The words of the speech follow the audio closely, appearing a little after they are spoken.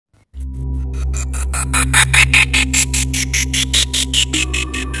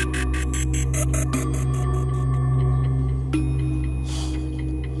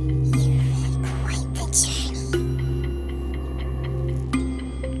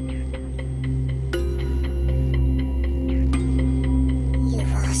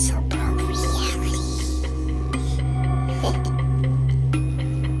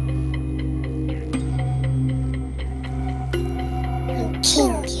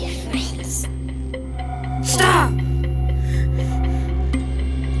Kill your friends. Stop!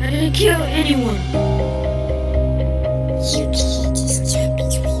 I didn't kill anyone. You can't just jump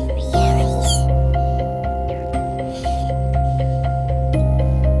between realities.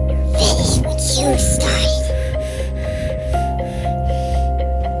 Finish what you started.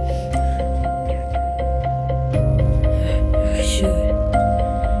 I should.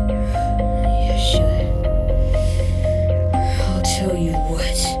 You should. I'll tell you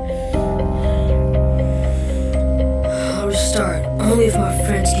what. I'll restart only if my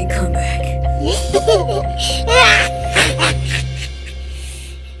friends can come back.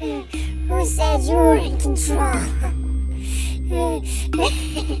 Who said you were in control?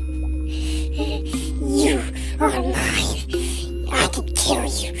 You are mine. I can kill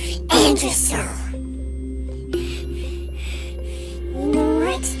you and your soul. You know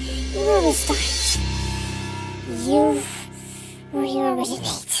what? You will restart. You or your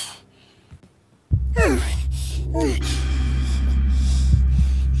reanimate. Oh, look.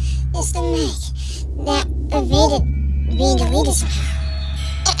 It's the Meg that evaded being deleted somehow.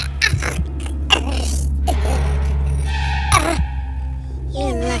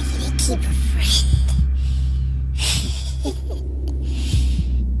 You're lucky to keep a friend.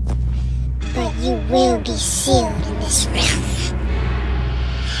 But you will be sealed in this realm.